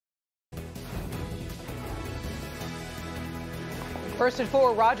First at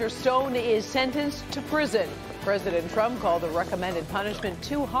 4, Roger Stone is sentenced to prison. President Trump called the recommended punishment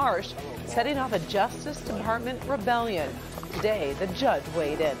too harsh, setting off a Justice Department rebellion. Today, the judge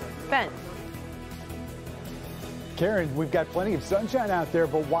weighed in. Ben. Karen, we've got plenty of sunshine out there,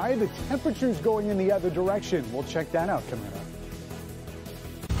 but why are the temperatures going in the other direction? We'll check that out coming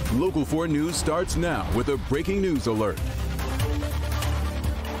up. Local 4 News starts now with a breaking news alert.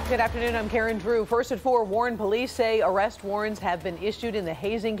 Good afternoon, I'm Karen Drew. First at 4, Warren police say arrest warrants have been issued in the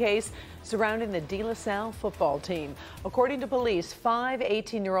hazing case surrounding the De La Salle football team. According to police, 5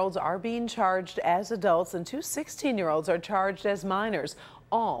 18-year-olds are being charged as adults and 2 16-year-olds are charged as minors,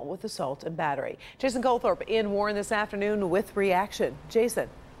 all with assault and battery. Jason Colthorpe in Warren this afternoon with reaction. Jason.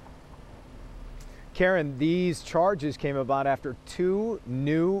 Karen, these charges came about after 2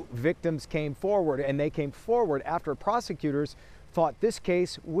 new victims came forward, and they came forward after prosecutors thought this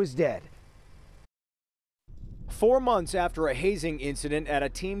case was dead. 4 months after a hazing incident at a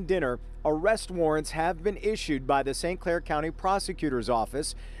team dinner, arrest warrants have been issued by the St. Clair County Prosecutor's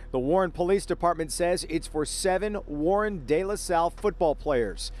Office. The Warren Police Department says it's for 7 Warren De La Salle football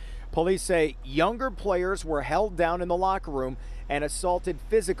players. Police say younger players were held down in the locker room and assaulted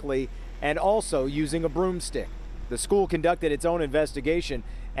physically and also using a broomstick. The school conducted its own investigation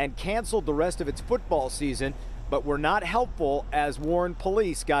and canceled the rest of its football season, but were not helpful as Warren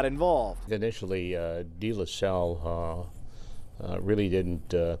police got involved. Initially, De La Salle really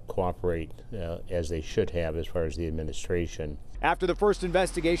didn't cooperate as they should have as far as the administration. After the first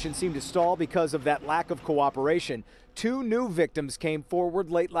investigation seemed to stall because of that lack of cooperation, 2 new victims came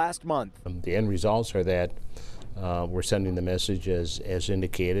forward late last month. The end results are that we're sending the message as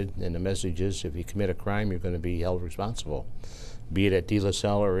indicated, and the message is if you commit a crime, you're going to be held responsible, be it at De La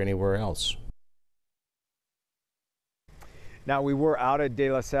Salle or anywhere else. Now, we were out at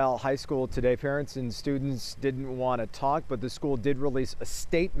De La Salle High School today. Parents and students didn't want to talk, but the school did release a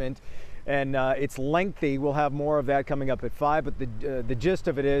statement, and it's lengthy. We'll have more of that coming up at 5, but the gist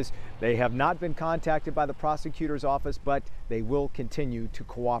of it is they have not been contacted by the prosecutor's office, but they will continue to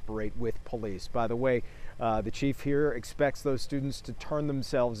cooperate with police. By the way, the chief here expects those students to turn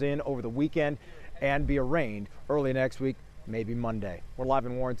themselves in over the weekend and be arraigned early next week, maybe Monday. We're live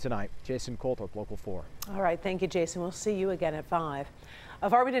in Warren tonight. Jason Colthorpe, Local 4. All right, thank you, Jason. We'll see you again at 5. A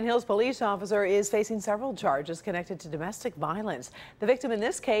Farmington Hills police officer is facing several charges connected to domestic violence. The victim in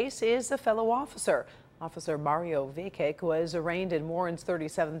this case is a fellow officer. Officer Mario Vikic was arraigned in Warren's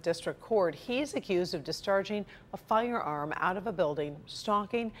 37th District Court. He's accused of discharging a firearm out of a building,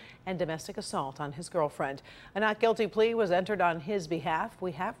 stalking, and domestic assault on his girlfriend. A not guilty plea was entered on his behalf.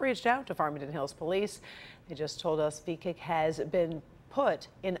 We have reached out to Farmington Hills Police. They just told us Vikic has been put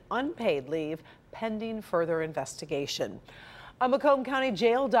in unpaid leave pending further investigation. A Macomb County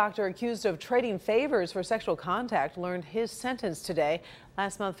jail doctor accused of trading favors for sexual contact learned his sentence today.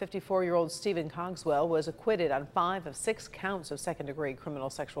 Last month, 54-year-old Stephen Cogswell was acquitted on 5 of 6 counts of second-degree criminal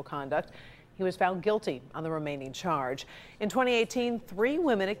sexual conduct. He was found guilty on the remaining charge. In 2018, 3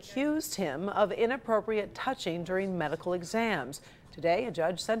 women accused him of inappropriate touching during medical exams. Today, a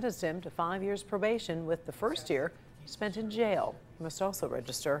judge sentenced him to 5 years probation, with the first year spent in jail. He must also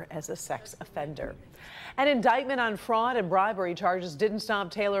register as a sex offender. An indictment on fraud and bribery charges didn't stop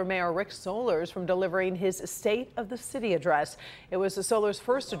Taylor Mayor Rick Sollers from delivering his State of the City address. It was the Sollers'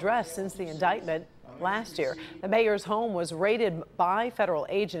 first address since the indictment last year. The mayor's home was raided by federal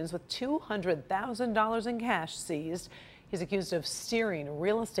agents with $200,000 in cash seized. He's accused of steering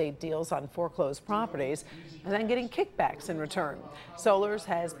real estate deals on foreclosed properties and then getting kickbacks in return. Sollers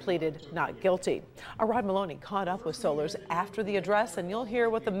has pleaded not guilty. Our Rod Maloney caught up with Sollers after the address, and you'll hear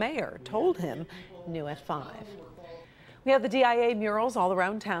what the mayor told him new at 5. We have the DIA murals all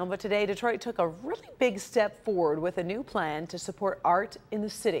around town, but today Detroit took a really big step forward with a new plan to support art in the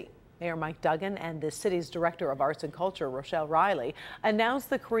city. Mayor Mike Duggan and the city's Director of Arts and Culture, Rochelle Riley, announced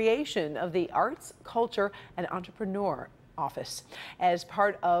the creation of the Arts, Culture, and Entrepreneur Office. As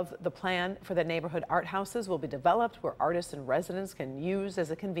part of the plan for the neighborhood art houses will be developed where artists and residents can use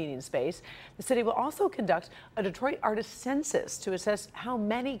as a convening space. The city will also conduct a Detroit artist census to assess how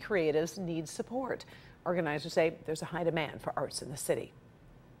many creatives need support. Organizers say there's a high demand for arts in the city.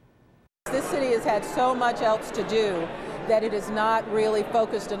 This city has had so much else to do that it is not really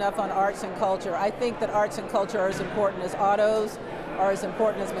focused enough on arts and culture. I think that arts and culture are as important as autos, are as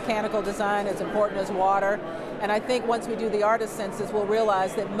important as mechanical design, as important as water. And I think once we do the artist census, we'll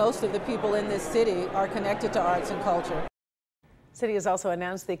realize that most of the people in this city are connected to arts and culture. City has also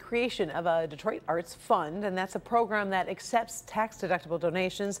announced the creation of a Detroit Arts Fund, and that's a program that accepts tax-deductible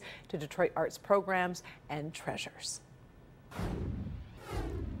donations to Detroit arts programs and treasures.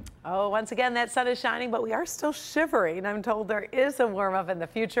 Oh, once again, that sun is shining, but we are still shivering. I'm told there is a warm up in the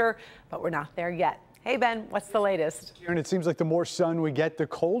future, but we're not there yet. Hey, Ben, what's the latest? Karen, it seems like the more sun we get, the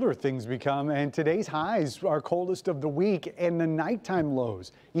colder things become. And today's highs are coldest of the week, and the nighttime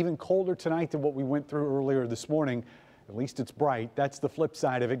lows even colder tonight than what we went through earlier this morning. At least it's bright. That's the flip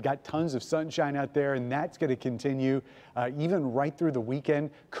side of it. Got tons of sunshine out there, and that's going to continue even right through the weekend.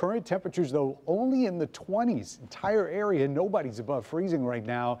 Current temperatures, though, only in the 20s. Entire area, nobody's above freezing right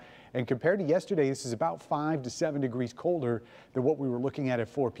now. And compared to yesterday, this is about 5 to 7 degrees colder than what we were looking at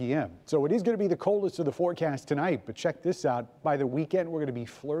 4 p.m. So it is going to be the coldest of the forecast tonight. But check this out. By the weekend, we're going to be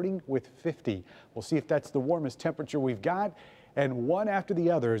flirting with 50. We'll see if that's the warmest temperature we've got. And one after the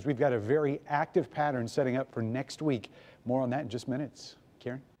other, as we've got a very active pattern setting up for next week. More on that in just minutes.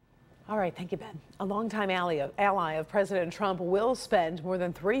 Karen? All right, thank you, Ben. A longtime ally of President Trump will spend more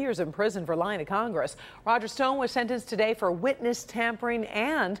than 3 years in prison for lying to Congress. Roger Stone was sentenced today for witness tampering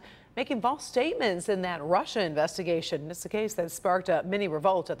and making false statements in that Russia investigation. It's the case that sparked a mini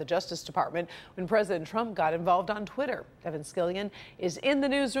revolt at the Justice Department when President Trump got involved on Twitter. Devin Scillian is in the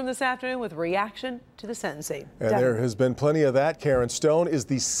newsroom this afternoon with reaction to the sentencing. And there has been plenty of that, Karen. Stone is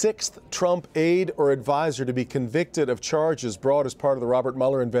the 6th Trump aide or advisor to be convicted of charges brought as part of the Robert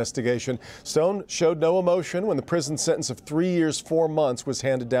Mueller investigation. Stone showed no emotion when the prison sentence of 3 years, 4 months was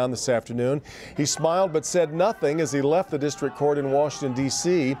handed down this afternoon. He smiled but said nothing as he left the district court in Washington,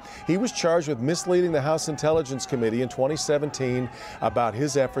 D.C. He was charged with misleading the House Intelligence Committee in 2017 about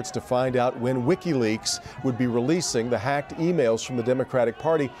his efforts to find out when WikiLeaks would be releasing the hacked emails from the Democratic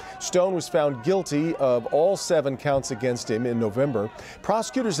Party. Stone was found guilty of all 7 counts against him in November.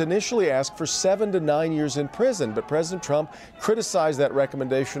 Prosecutors initially asked for 7 to 9 years in prison, but President Trump criticized that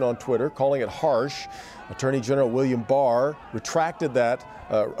recommendation on Twitter, calling it harsh. Attorney General William Barr retracted that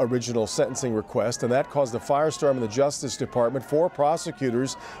original sentencing request, and that caused a firestorm in the Justice Department. 4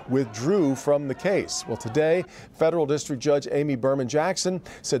 prosecutors withdrew from the case. Well, today, Federal District Judge Amy Berman Jackson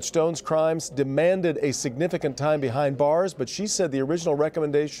said Stone's crimes demanded a significant time behind bars, but she said the original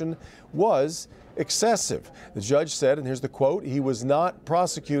recommendation was excessive. The judge said, and here's the quote, he was not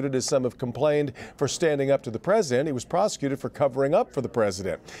prosecuted, as some have complained, for standing up to the president. He was prosecuted for covering up for the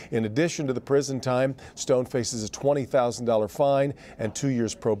president. In addition to the prison time, Stone faces a $20,000 fine and 2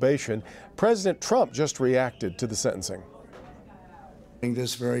 years probation. President Trump just reacted to the sentencing.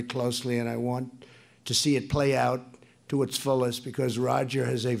 This very closely, and I want to see it play out to its fullest because Roger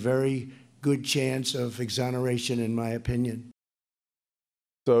has a very good chance of exoneration, in my opinion.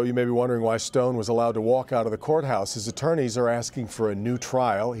 So you may be wondering why Stone was allowed to walk out of the courthouse. His attorneys are asking for a new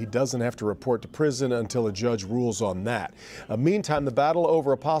trial. He doesn't have to report to prison until a judge rules on that. Meantime, the battle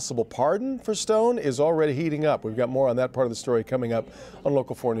over a possible pardon for Stone is already heating up. We've got more on that part of the story coming up on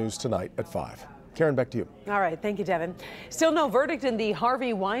Local 4 News tonight at 5. Karen, back to you. All right. Thank you, Devin. Still no verdict in the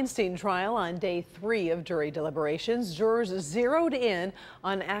Harvey Weinstein trial on day 3 of jury deliberations. Jurors zeroed in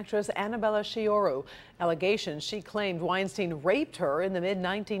on actress Annabella Sciorro. Allegations she claimed Weinstein raped her in the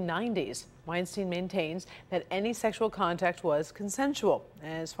mid-1990s. Weinstein maintains that any sexual contact was consensual.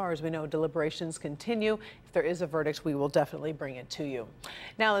 As far as we know, deliberations continue. If there is a verdict, we will definitely bring it to you.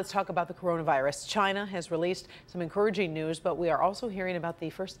 Now let's talk about the coronavirus. China has released some encouraging news, but we are also hearing about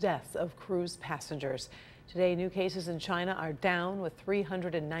the first deaths of cruise passengers. Today, new cases in China are down, with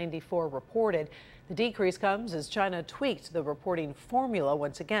 394 reported. The decrease comes as China tweaked the reporting formula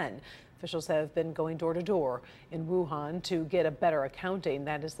once again. Officials have been going door to door in Wuhan to get a better accounting.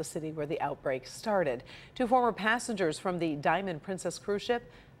 That is the city where the outbreak started. 2 former passengers from the Diamond Princess cruise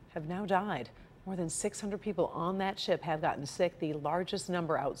ship have now died. More than 600 people on that ship have gotten sick, the largest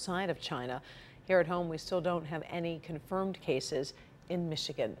number outside of China. Here at home, we still don't have any confirmed cases in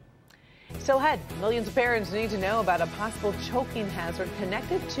Michigan. Still ahead, millions of parents need to know about a possible choking hazard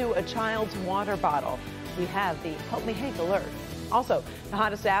connected to a child's water bottle. We have the Help Me Hank alert. Also, the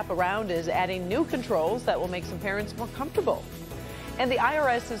hottest app around is adding new controls that will make some parents more comfortable. And the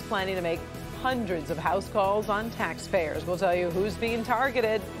IRS is planning to make hundreds of house calls on taxpayers. We'll tell you who's being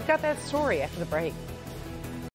targeted. We've got that story after the break.